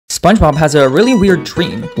SpongeBob has a really weird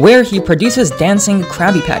dream where he produces dancing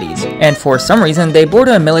Krabby Patties, and for some reason they board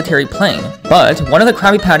a military plane, but one of the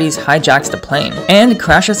Krabby Patties hijacks the plane and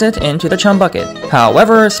crashes it into the chum bucket.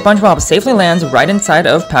 However, SpongeBob safely lands right inside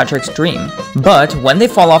of Patrick's dream, but when they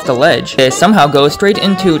fall off the ledge, they somehow go straight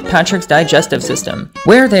into Patrick's digestive system,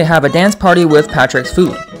 where they have a dance party with Patrick's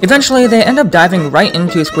food. Eventually, they end up diving right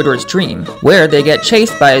into Squidward's dream, where they get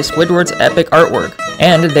chased by Squidward's epic artwork,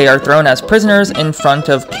 and they are thrown as prisoners in front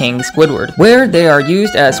of King Squidward, where they are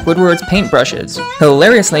used as Squidward's paintbrushes.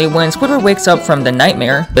 Hilariously, when Squidward wakes up from the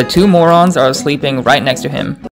nightmare, the two morons are sleeping right next to him.